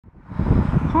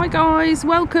Hi guys,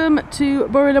 welcome to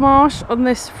Burgh-Le-Marsh on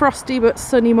this frosty but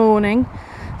sunny morning.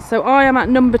 So I am at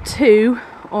number 2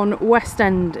 on West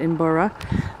End in Borough,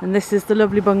 and this is the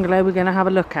lovely bungalow we're going to have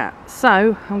a look at.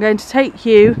 So I'm going to take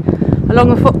you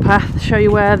along a footpath to show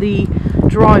you where the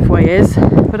driveway is,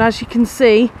 but as you can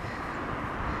see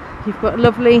you've got a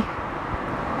lovely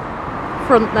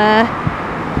front there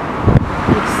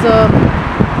with some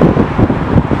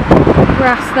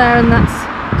grass there, and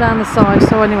that's down the side.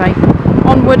 So anyway,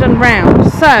 onward and round.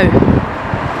 So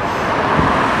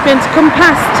going to come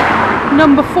past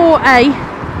number 4A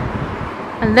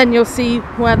and then you'll see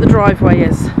where the driveway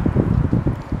is.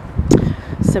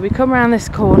 So we come around this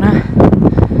corner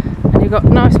and you've got a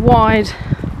nice wide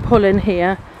pull in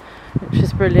here, which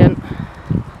is brilliant,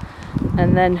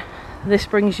 and then this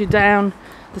brings you down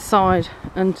the side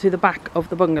and to the back of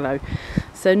the bungalow.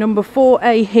 So number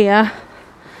 4A here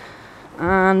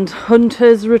and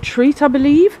Hunter's Retreat, I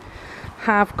believe,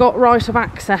 have got right of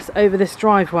access over this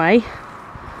driveway,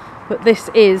 but this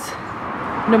is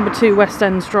number 2 West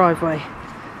End's driveway.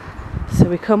 So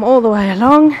we come all the way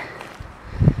along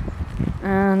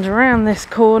and around this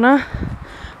corner.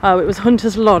 Oh, it was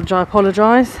Hunter's Lodge, I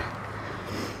apologise.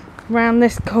 Round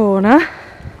this corner,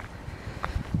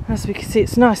 as we can see,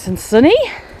 it's nice and sunny,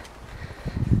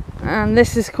 and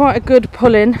this is quite a good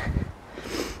pull-in.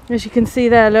 As you can see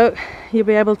there, look, you'll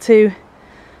be able to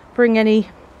bring any,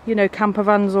 you know, camper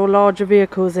vans or larger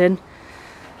vehicles in.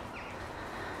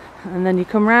 And then you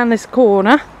come around this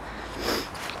corner,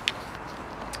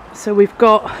 so we've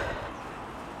got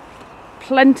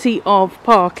plenty of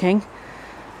parking.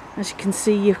 As you can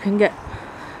see, you can get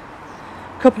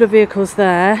a couple of vehicles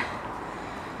there.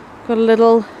 Got a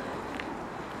little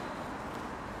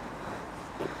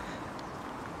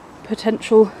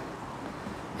potential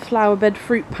flower bed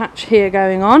fruit patch here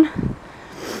going on.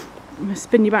 I'm going to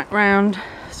spin you back round.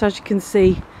 So as you can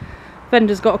see,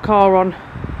 vendor's got a car on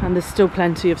and there's still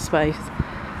plenty of space,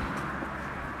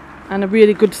 and a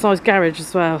really good sized garage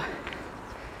as well.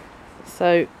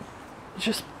 So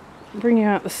just bring you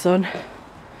out the sun.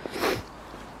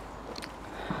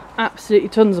 Absolutely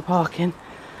tons of parking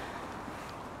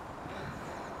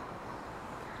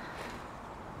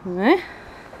there,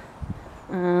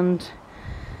 and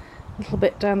a little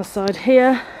bit down the side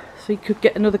here, so you could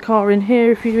get another car in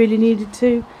here if you really needed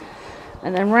to.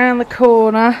 And then round the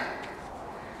corner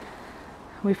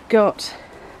we've got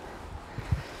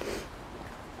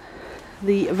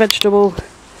the vegetable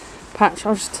patch.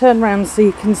 I'll just turn around so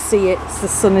you can see it. The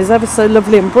sun is ever so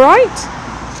lovely and bright.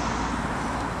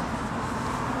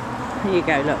 There you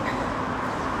go,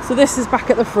 look. So this is back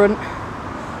at the front,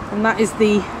 and that is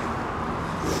the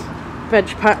veg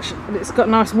patch, and it's got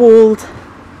a nice walled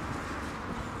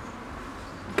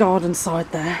garden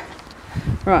side there.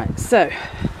 Right, so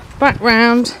back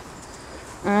round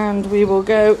and we will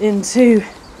go into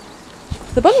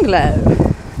the bungalow.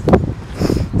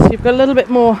 So you've got a little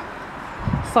bit more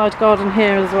side garden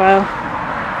here as well,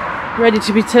 ready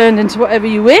to be turned into whatever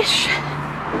you wish.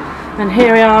 And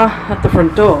here we are at the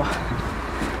front door.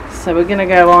 So we're going to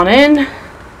go on in,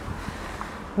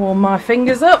 warm my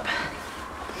fingers up.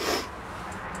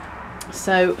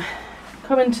 So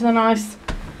come into the nice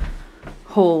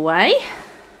hallway.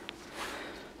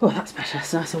 Oh, that's better,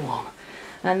 it's nice and warm.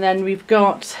 And then we've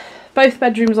got both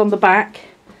bedrooms on the back.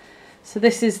 So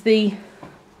this is the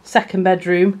second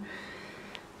bedroom,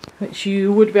 which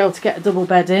you would be able to get a double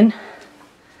bed in.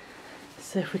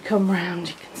 So if we come round,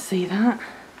 you can see that.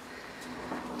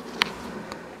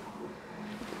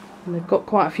 And they've got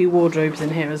quite a few wardrobes in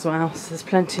here as well, so there's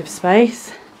plenty of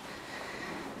space.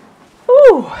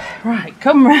 Ooh, right,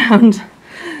 come round.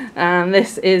 And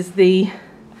this is the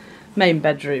main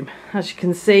bedroom. As you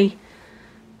can see,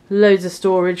 loads of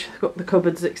storage, got the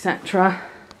cupboards, etc.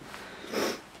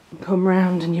 Come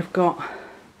round and you've got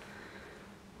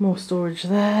more storage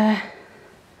there.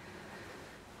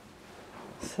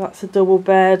 So that's a double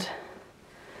bed,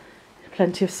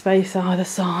 plenty of space either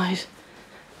side.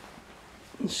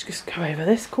 Let's just go over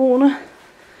this corner.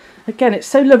 Again, it's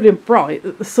so lovely and bright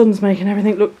that the sun's making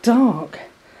everything look dark.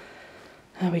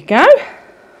 There we go.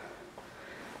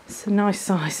 It's a nice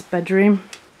sized bedroom.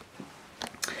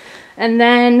 And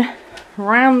then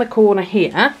round the corner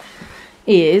here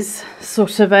is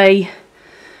sort of a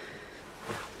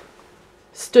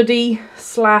study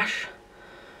slash,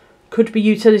 could be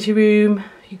utility room.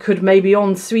 You could maybe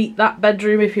ensuite that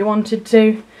bedroom if you wanted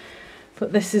to,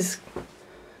 but this is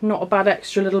not a bad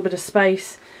extra little bit of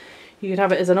space. You could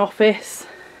have it as an office.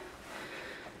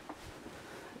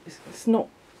 It's not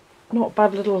a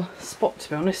bad little spot, to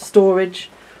be honest. Storage,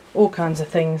 all kinds of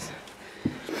things.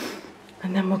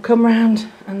 And then we'll come round,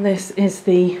 and this is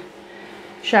the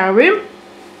shower room.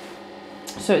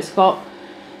 So it's got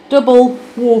double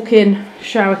walk-in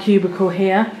shower cubicle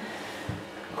here.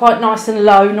 Quite nice and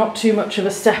low, not too much of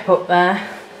a step up there.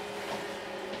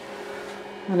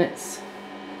 And it's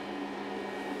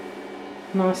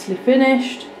nicely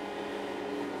finished.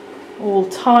 All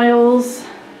tiles.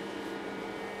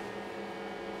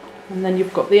 And then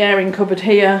you've got the airing cupboard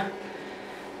here,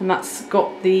 and that's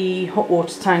got the hot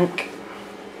water tank.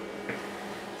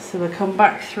 So we'll come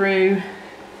back through,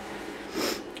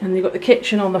 and you've got the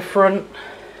kitchen on the front,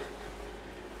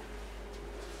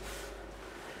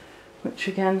 which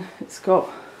again, it's got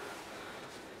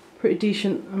pretty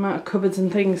decent amount of cupboards and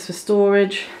things for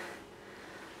storage.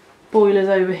 Boiler's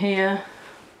over here.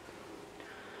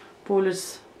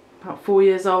 Boiler's about 4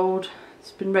 years old.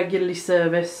 It's been regularly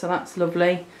serviced, so that's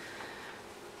lovely.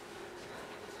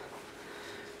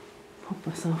 Pop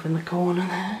myself in the corner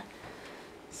there.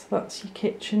 So that's your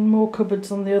kitchen. More cupboards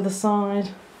on the other side.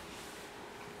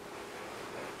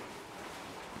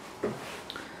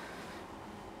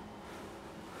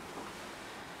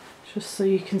 Just so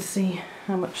you can see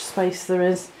how much space there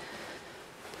is.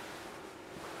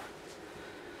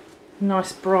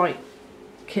 Nice bright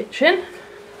kitchen.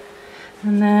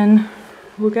 And then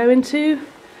we'll go into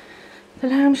the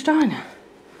lounge diner.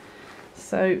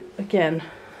 So again,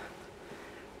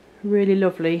 really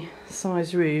lovely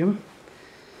size room.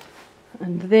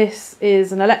 And this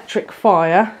is an electric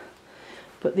fire,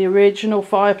 but the original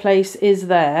fireplace is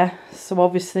there. So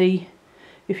obviously,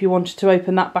 if you wanted to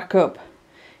open that back up,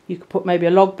 you could put maybe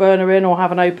a log burner in or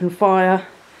have an open fire,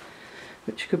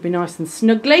 which could be nice and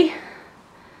snuggly.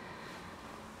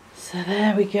 So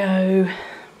there we go.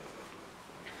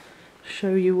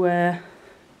 Show you where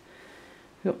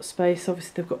we've got space.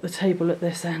 Obviously they've got the table at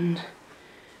this end.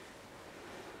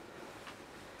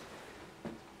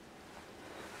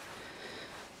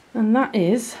 And that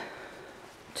is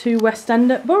to West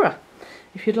End at Burgh.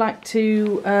 If you'd like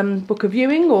to book a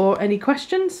viewing or any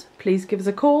questions, please give us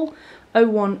a call.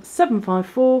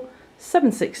 01754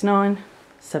 769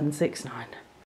 769.